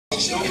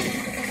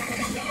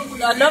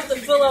Enough to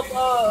fill up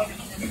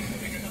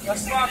a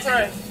small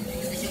tray.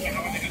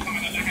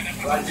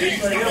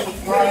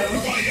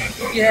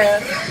 Yeah.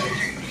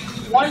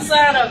 One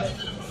side of it.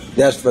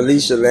 That's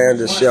Felisha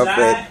Lander, chef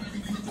at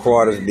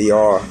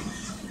QuartersBR.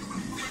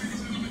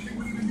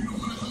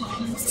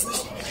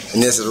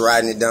 And this is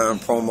Rodney Dunn,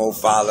 promo.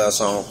 Follow us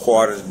on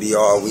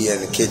QuartersBR. We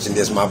in the kitchen.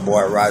 This is my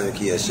boy Rodrick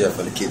here, chef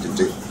in the kitchen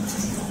too.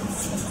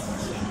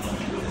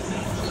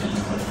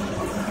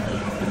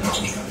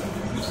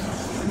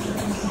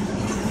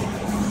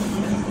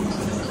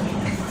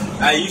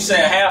 Hey, you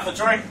say a half a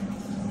tray?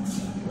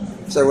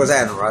 So what's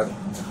happening, Rodrick?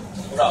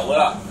 What up, what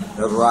up?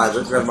 That's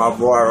Rodrick. That's my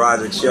boy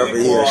Rodrick, chef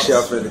here,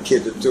 chef in the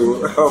kitchen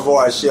too. My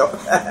boy chef.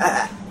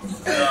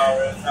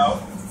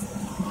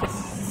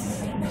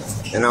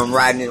 And I'm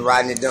Rodney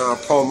Dunn,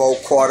 promo,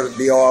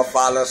 QuartersBR.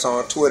 Follow us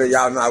on Twitter.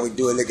 Y'all know how we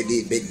do it. Look at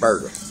these big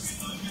burgers.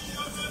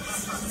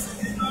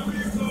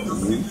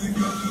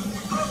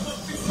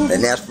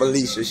 And that's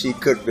Felisha. She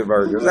cooked the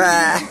burgers.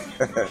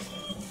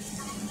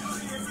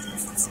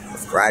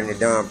 Rodney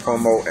Dunn,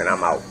 promo, and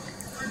I'm out.